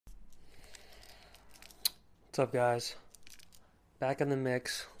What's up, guys? Back in the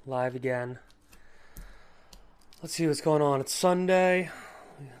mix, live again. Let's see what's going on. It's Sunday,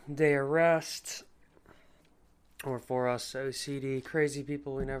 day of rest, or for us OCD crazy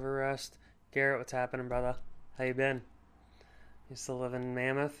people, we never rest. Garrett, what's happening, brother? How you been? You still living in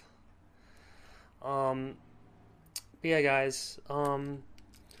Mammoth? But yeah, guys. Some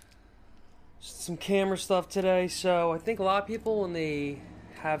camera stuff today. So I think a lot of people, when they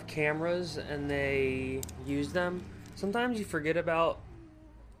have cameras and they use them, sometimes you forget about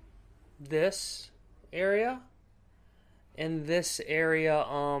this area and this area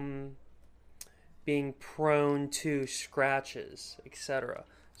being prone to scratches, etc.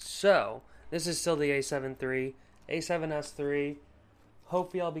 So this is still the A7 III, A7S III.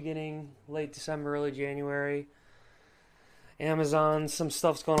 Hopefully I'll be getting late December, early January. Amazon, some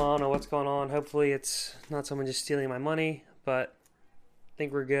stuff's going on, or what's going on. Hopefully it's not someone just stealing my money, but I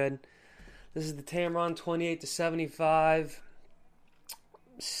think we're good. This is the Tamron 28-75.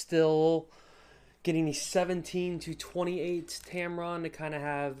 Still getting the 17 to 28 Tamron to kind of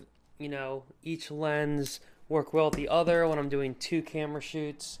have, each lens work well with the other when I'm doing two camera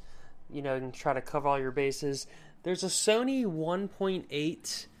shoots, and try to cover all your bases. There's a Sony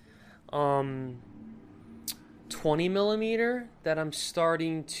 1.8 20 millimeter that I'm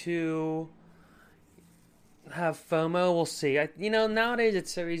starting to have FOMO. We'll see. Nowadays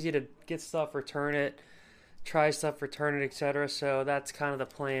it's so easy to get stuff, return it, try stuff, return it, etc. So that's kind of the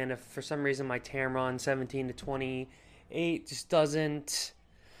plan. If for some reason my Tamron 17 to 28 just doesn't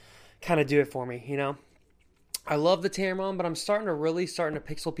kind of do it for me, I love the Tamron, but I'm starting to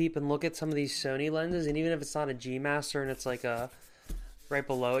pixel peep and look at some of these Sony lenses, and even if it's not a G Master and it's like a right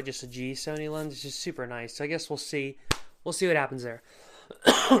below it, just a G Sony lens, it's just super nice. So I guess we'll see what happens there.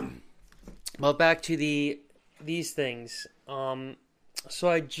 Well, back to these things. So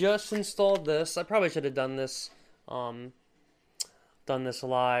I just installed this. I probably should have done this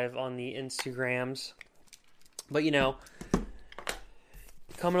live on the Instagrams. But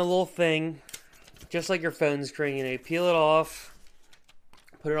come in a little thing, just like your phone screen, you peel it off,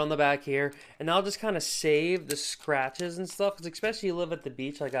 put it on the back here, and I'll just kind of save the scratches and stuff, because especially you live at the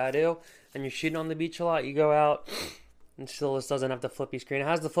beach like I do, and you're shooting on the beach a lot, you go out, and still this doesn't have the flippy screen. It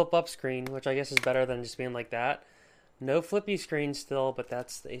has the flip up screen, which I guess is better than just being like that. No flippy screen still, but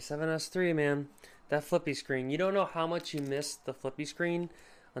that's the A7S III, man. That flippy screen, you don't know how much you missed the flippy screen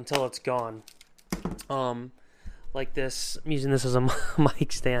until it's gone. Like this, I'm using this as a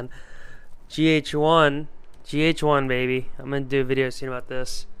mic stand. GH1, baby. I'm gonna do a video soon about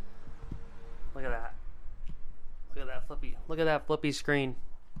this. Look at that. Look at that flippy screen.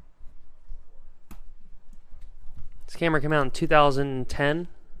 This camera came out in 2010,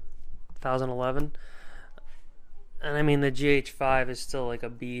 2011. And I mean, the GH5 is still like a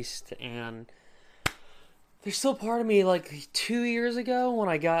beast, and there's still part of me, like 2 years ago when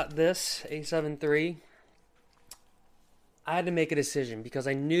I got this A7 III, I had to make a decision because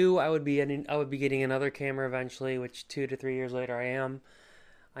I knew I would be getting another camera eventually, which 2 to 3 years later I am.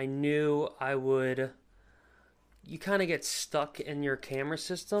 I knew you kind of get stuck in your camera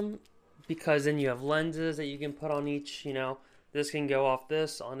system because then you have lenses that you can put on each, this can go off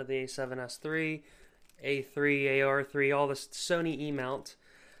this onto the A7S III, A3, AR3, all this Sony E-mount.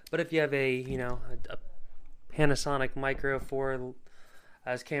 But if you have a Panasonic Micro Four,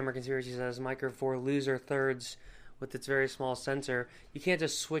 as Camera Conspiracy says, Micro Four loser thirds with its very small sensor, you can't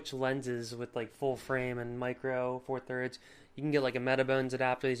just switch lenses with like full frame and Micro Four Thirds. You can get like a Metabones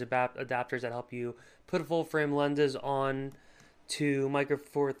adapter, these adapters that help you put full frame lenses on to Micro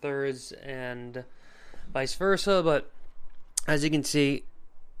Four Thirds and vice versa. But as you can see,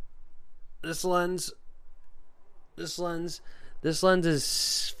 this lens is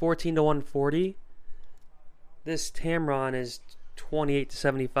 14 to 140. This Tamron is 28 to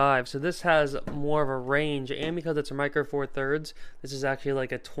 75. So this has more of a range, and because it's a Micro Four Thirds, this is actually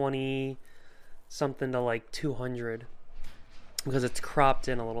like a 20 something to like 200 because it's cropped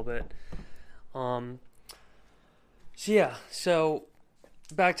in a little bit. So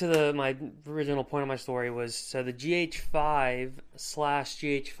back to my original point of my story was, so the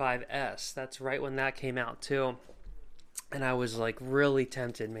GH5/GH5S, that's right when that came out too. And I was like really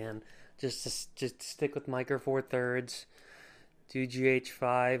tempted, man, just to stick with Micro Four Thirds, do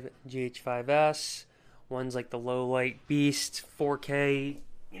GH5, GH5S. One's like the low light beast, 4K,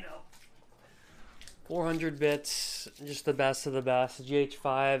 400 bits, just the best of the best. The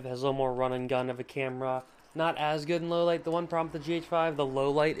GH5 has a little more run and gun of a camera. Not as good in low light. The one problem with the GH5, the low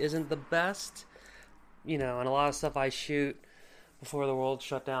light isn't the best. And a lot of stuff I shoot before the world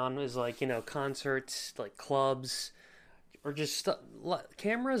shut down is like, concerts, like clubs, or just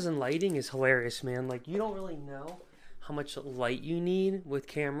cameras and lighting is hilarious, man. Like, you don't really know how much light you need with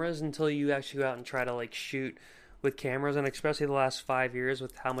cameras until you actually go out and try to like shoot with cameras, and especially the last 5 years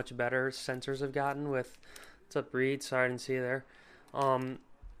with how much better sensors have gotten with. What's up, Reed? Sorry, I didn't see you there.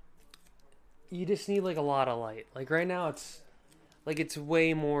 You just need like a lot of light. Like right now, it's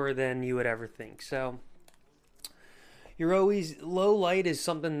way more than you would ever think. So you're always low light is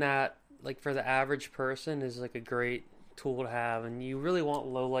something that like for the average person is like a great tool to have, and you really want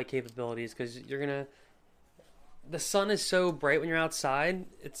low light capabilities because the sun is so bright when you're outside.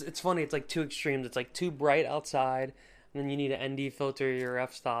 It's funny. It's like two extremes. It's like too bright outside, and then you need an ND filter your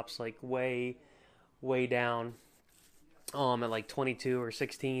f-stops like way down, at like 22 or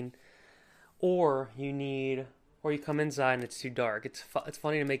 16, or you come inside and it's too dark. It's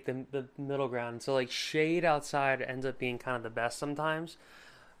funny to make the middle ground. So like shade outside ends up being kind of the best sometimes,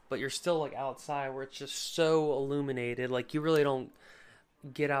 but you're still like outside where it's just so illuminated. Like you really don't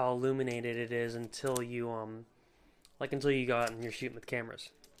get how illuminated it is until you go out and you're shooting with cameras.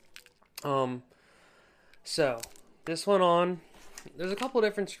 So this went on. There's a couple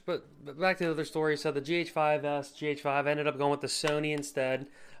different, but back to the other story. So the GH5S, GH5 ended up going with the Sony instead.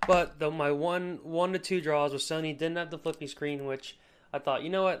 But my one to two draws with Sony didn't have the flippy screen, which I thought,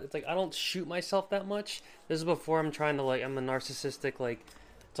 you know what? It's like I don't shoot myself that much. This is before I'm trying to I'm a narcissistic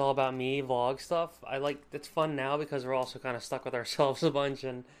it's all about me vlog stuff. It's fun now because we're also kind of stuck with ourselves a bunch,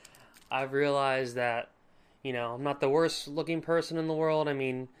 and I've realized that I'm not the worst looking person in the world. I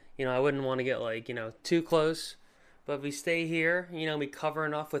mean, I wouldn't want to get too close. But if we stay here, we cover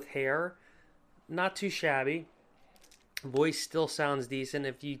enough with hair, not too shabby. Voice still sounds decent.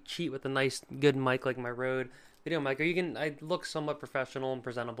 If you cheat with a nice, good mic like my Rode video mic, I look somewhat professional and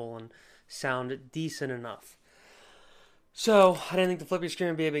presentable and sound decent enough. So I didn't think the flippy screen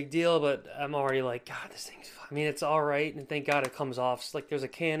would be a big deal, but I'm already like, God, this thing's. I mean, it's all right, and thank God it comes off. It's like there's a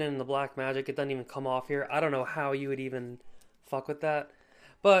Canon in the Blackmagic. It doesn't even come off here. I don't know how you would even fuck with that,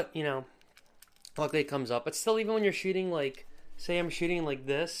 but luckily it comes up. But still, even when you're shooting, say I'm shooting like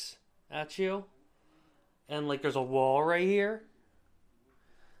this at you, and there's a wall right here,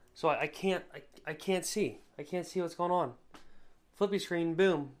 so I can't see. I can't see what's going on. Flippy screen,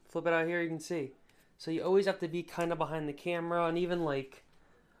 boom, flip it out here, you can see. So you always have to be kind of behind the camera, and even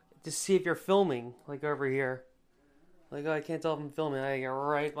to see if you're filming, over here. Oh, I can't tell if I'm filming. I get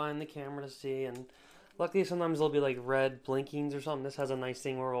right behind the camera to see, and luckily sometimes there'll be red blinkings or something. This has a nice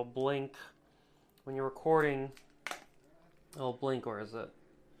thing where it'll blink. When you're recording, it'll blink. Where is it?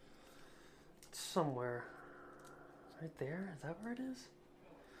 It's somewhere. Right there? Is that where it is?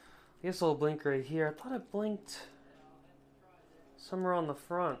 I guess it'll blink right here. I thought it blinked somewhere on the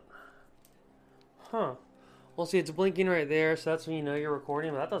front. Huh. Well, see, it's blinking right there, so that's when you know you're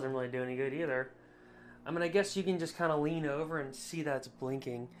recording, but that doesn't really do any good either. I mean, I guess you can just kind of lean over and see that it's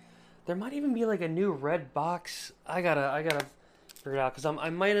blinking. There might even be a new red box. I gotta figure it out, because I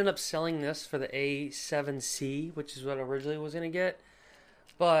might end up selling this for the A7C, which is what I originally was gonna get.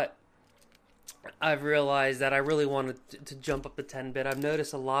 But I've realized that I really wanted to jump up to 10-bit. I've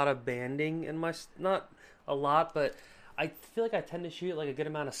noticed a lot of banding in my, not a lot, but I feel like I tend to shoot a good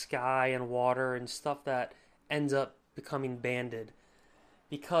amount of sky and water and stuff that ends up becoming banded.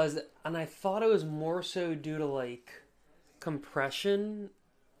 And I thought it was more so due to compression,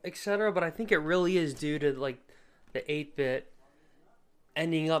 etc. But I think it really is due to the 8-bit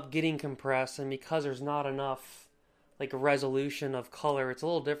ending up getting compressed, and because there's not enough resolution of color, it's a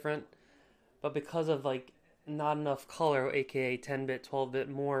little different. But because of not enough color, aka 10-bit, 12-bit,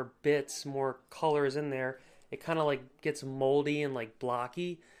 more bits, more colors in there, it kind of gets moldy and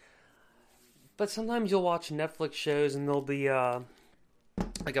blocky. But sometimes you'll watch Netflix shows and there'll be a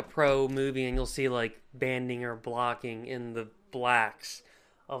pro movie, and you'll see banding or blocking in the blacks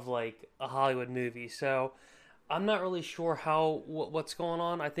of a Hollywood movie. So I'm not really sure what's going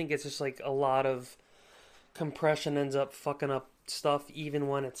on. I think it's just a lot of compression ends up fucking up stuff, even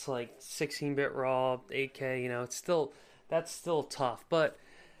when it's 16-bit raw, 8K. That's still tough. But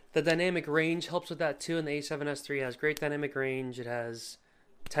the dynamic range helps with that too, and the A7S III has great dynamic range. It has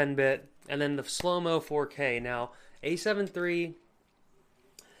 10-bit, and then the slow-mo 4K. Now, A7 III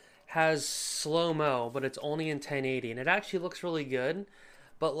has slow-mo, but it's only in 1080, and it actually looks really good.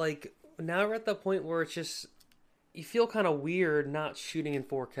 But now we're at the point where it's just, you feel kind of weird not shooting in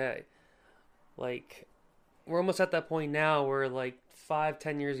 4K. We're almost at that point now where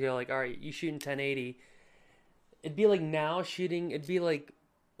 5-10 years ago, all right, you shoot in 1080. It'd be now shooting, it'd be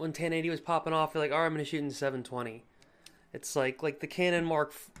when 1080 was popping off, you're all right, I'm going to shoot in 720. It's like the Canon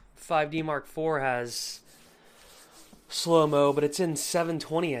 5D Mark IV has slow-mo, but it's in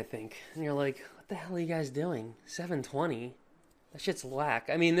 720, I think. And you're what the hell are you guys doing? 720? That shit's whack.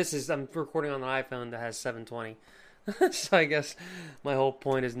 I mean, I'm recording on an iPhone that has 720. So I guess my whole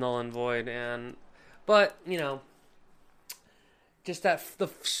point is null and void. But, just that the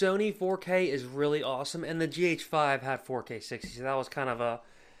Sony 4K is really awesome, and the GH5 had 4K 60, so that was kind of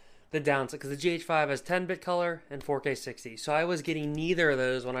the downside, because the GH5 has 10-bit color and 4K 60. So I was getting neither of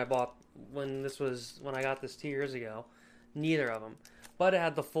those when I got this 2 years ago. Neither of them. But it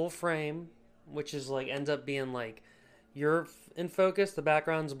had the full frame, which is like ends up being like you're in focus, the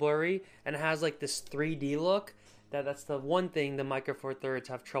background's blurry, and it has like this 3D look. That's the one thing the Micro Four Thirds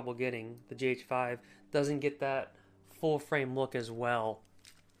have trouble getting. The GH5 doesn't get that full frame look as well.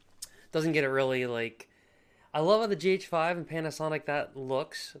 Doesn't get it really like. I love how the GH5 and Panasonic that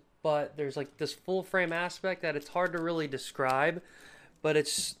looks, but there's like this full frame aspect that it's hard to really describe, but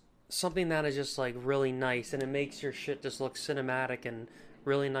it's something that is just like really nice, and it makes your shit just look cinematic and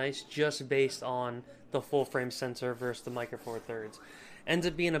really nice just based on the full frame sensor versus the Micro Four Thirds. Ends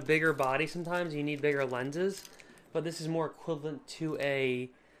up being a bigger body sometimes, you need bigger lenses, but this is more equivalent to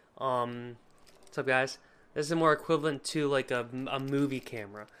what's up guys? This is more equivalent to like a movie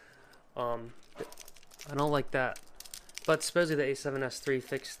camera. I don't like that. But supposedly the A7S III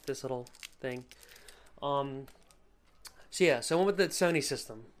fixed this little thing. So I went with the Sony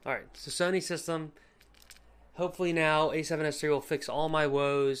system. Alright, so Sony system. Hopefully now A7S III will fix all my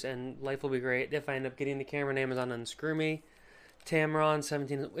woes and life will be great if I end up getting the camera on Amazon and Unscrew Me. Tamron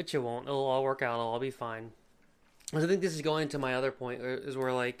 17, which it won't. It'll all work out. It'll all be fine. I think this is going to my other point, is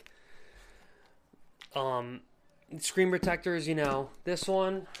where like screen protectors, this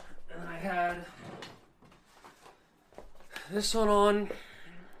one, and I had this one on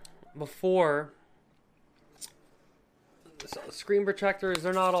before. So screen protectors,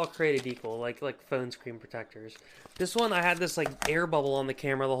 they're not all created equal, like phone screen protectors. This one, I had this like air bubble on the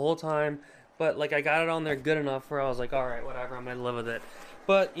camera the whole time, but like I got it on there good enough where I was like, all right, whatever, I'm gonna live with it.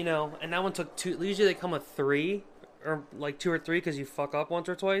 But and that one took two. Usually they come with three, or like two or three, because you fuck up once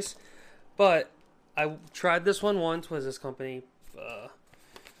or twice. But I tried this one once. Was this company? I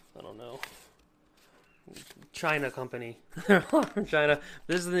don't know. China company. From China.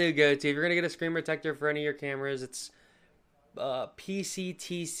 This is the new go-to. If you're gonna get a screen protector for any of your cameras, it's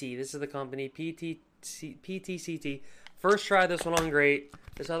PCTC. This is the company. PTCT. First try, this one on great.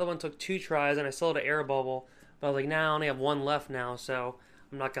 This other one took 2 tries, and I still had an air bubble. But I was like, nah, I only have one left now, so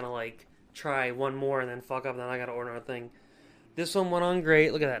I'm not gonna like try one more and then fuck up, and then I gotta order a thing. This one went on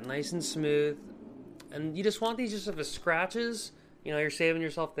great. Look at that, nice and smooth. And you just want these, just if it scratches, you're saving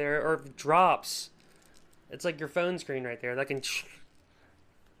yourself there. Or if it drops, it's like your phone screen right there. That can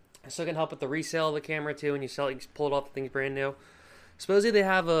still can help with the resale of the camera too. When you sell it, you pull it off, the thing's brand new. Supposedly they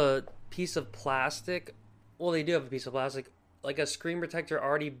have a piece of plastic. Well, they do have a piece of plastic, like a screen protector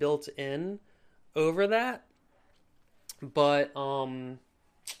already built in over that. But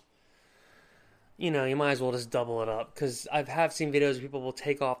you might as well just double it up, because I have seen videos where people will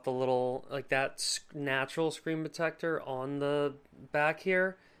take off the little, like that natural screen protector on the back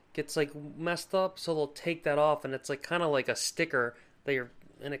here gets like messed up, so they'll take that off, and it's like kind of like a sticker that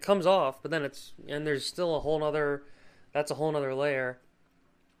and it comes off, but then there's still a whole nother layer,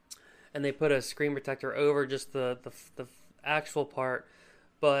 and they put a screen protector over just the actual part,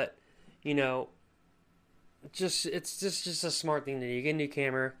 but it's just a smart thing to do. You get a new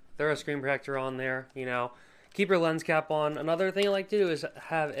camera, throw a screen protector on there, keep your lens cap on. Another thing I like to do is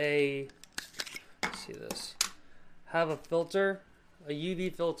have a filter, a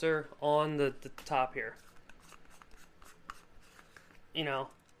UV filter on the top here.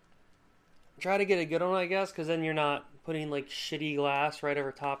 Try to get a good one, I guess, because then you're not putting like shitty glass right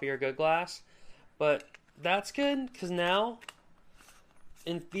over top of your good glass. But that's good, because now,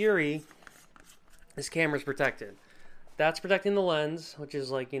 in theory, this camera's protected. That's protecting the lens, which is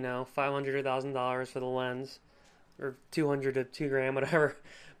like, $500 or $1,000 for the lens, or $200 to $2,000, whatever.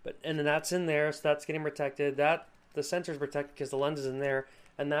 And then that's in there, so that's getting protected. The sensor's protected because the lens is in there,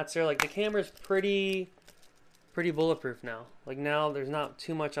 and that's there. Like, the camera's pretty bulletproof now. Like, now there's not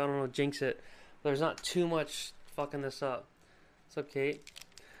too much, I don't know, jinx it, but there's not too much fucking this up. What's up, Kate?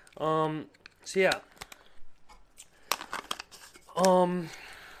 So yeah.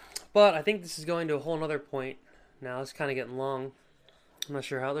 But I think this is going to a whole nother point now. It's kind of getting long. I'm not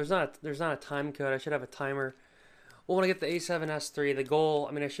sure how. There's not a time code. I should have a timer. Well, when I get the A7S III, the goal,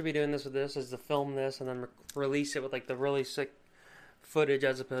 I should be doing this with this, is to film this and then release it with like the really sick footage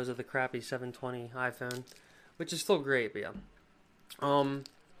as opposed to the crappy 720 iPhone, which is still great, but yeah.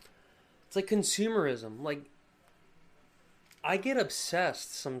 It's like consumerism. Like, I get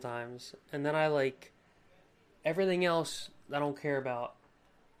obsessed sometimes, and then I like everything else I don't care about.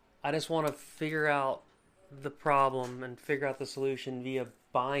 I just want to figure out the problem and figure out the solution via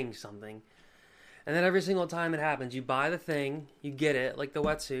buying something. And then every single time it happens, you buy the thing, you get it, like the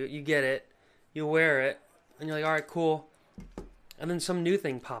wetsuit, you get it, you wear it, and you're like, all right, cool. And then some new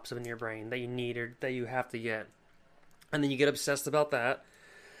thing pops up in your brain that you need or that you have to get. And then you get obsessed about that.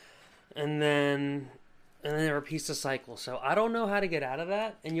 And then it repeats the cycle. So I don't know how to get out of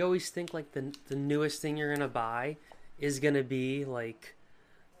that. And you always think like the newest thing you're going to buy is going to be like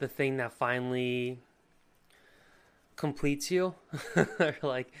the thing that finally completes you or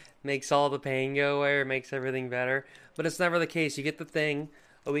like makes all the pain go away or makes everything better. But it's never the case. You get the thing,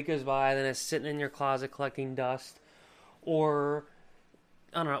 a week goes by, then it's sitting in your closet collecting dust, or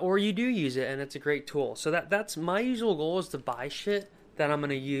I don't know, or you do use it and it's a great tool. So that's my usual goal, is to buy shit that I'm going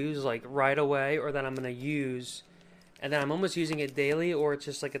to use like right away, or that I'm going to use and then I'm almost using it daily, or it's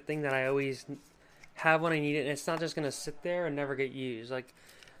just like a thing that I always have when I need it, and it's not just going to sit there and never get used. Like,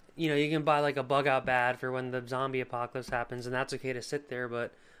 you know, you can buy like a bug out bat for when the zombie apocalypse happens, and that's okay to sit there.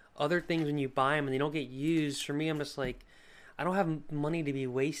 But other things, when you buy them and they don't get used, for me, I'm just like, I don't have money to be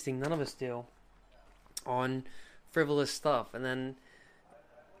wasting. None of us do, on frivolous stuff. And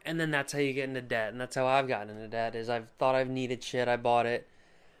then that's how you get into debt. And that's how I've gotten into debt, is I've thought I've needed shit, I bought it,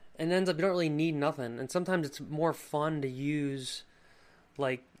 and it ends up you don't really need nothing. And sometimes it's more fun to use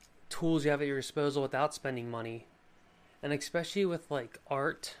like tools you have at your disposal without spending money. And especially with like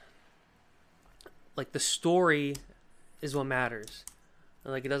art, like the story is what matters.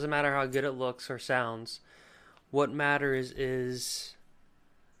 Like, it doesn't matter how good it looks or sounds. What matters is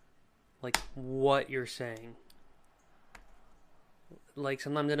like what you're saying. Like,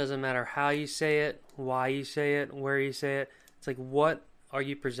 sometimes it doesn't matter how you say it, why you say it, where you say it. It's like, what are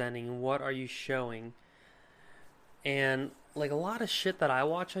you presenting? What are you showing? And like a lot of shit that I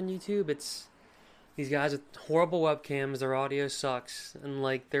watch on YouTube, it's these guys with horrible webcams, their audio sucks, and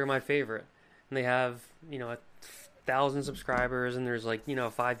like they're my favorite. And they have, you know, 1,000 subscribers, and there's like, you know,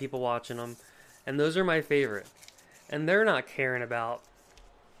 5 people watching them, and those are my favorite. And they're not caring about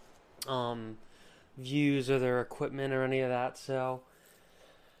views or their equipment or any of that. So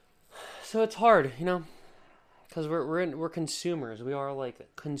it's hard, you know, because we're consumers. We are like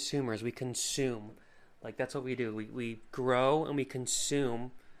consumers. We consume. Like, that's what we do. We grow and we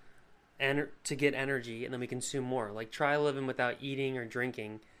consume and to get energy, and then we consume more. Like, try living without eating or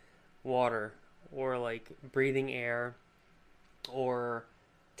drinking water, or like breathing air, or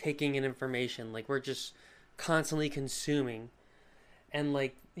taking in information. Like, we're just constantly consuming, and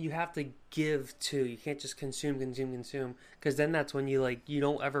like you have to give too. You can't just consume, because then that's when you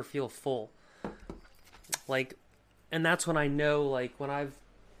don't ever feel full. Like, and that's when I know, like, when I've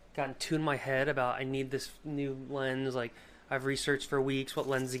gotten too in my head about I need this new lens, like I've researched for weeks what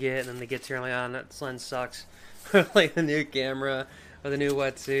lens to get, and then they get to here, I'm like, that lens sucks. Like the new camera or the new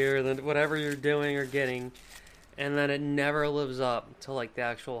wetsuit or whatever you're doing or getting, and then it never lives up to like the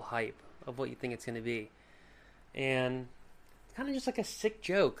actual hype of what you think it's going to be. And it's kind of just like a sick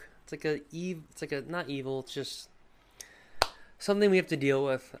joke. It's like a not evil, it's just something we have to deal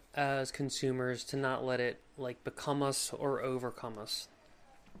with as consumers, to not let it like become us or overcome us.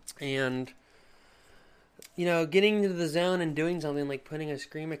 And you know, getting into the zone and doing something like putting a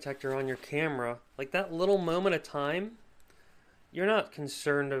screen protector on your camera, like that little moment of time, you're not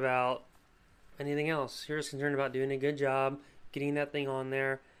concerned about anything else. You're just concerned about doing a good job, getting that thing on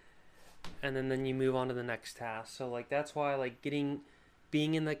there, and then you move on to the next task. So like, that's why like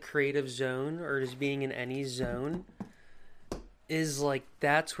being in the creative zone, or just being in any zone, is like,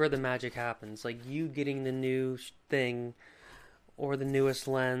 that's where the magic happens. Like, you getting the new thing, or the newest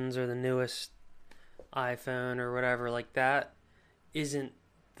lens, or the newest iPhone or whatever, like that isn't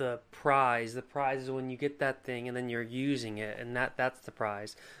the prize. The prize is when you get that thing and then you're using it, and that's the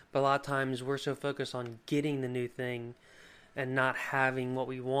prize. But a lot of times we're so focused on getting the new thing and not having what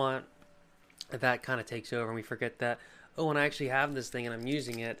we want, that kind of takes over, and we forget that, oh, when I actually have this thing and I'm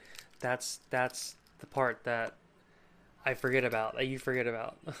using it, that's the part that I forget about, that you forget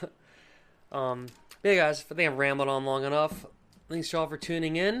about. Yeah, guys, I think I've rambled on long enough. Thanks y'all for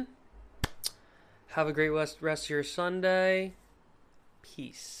tuning in. Have a great rest of your Sunday.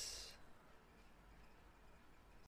 Peace.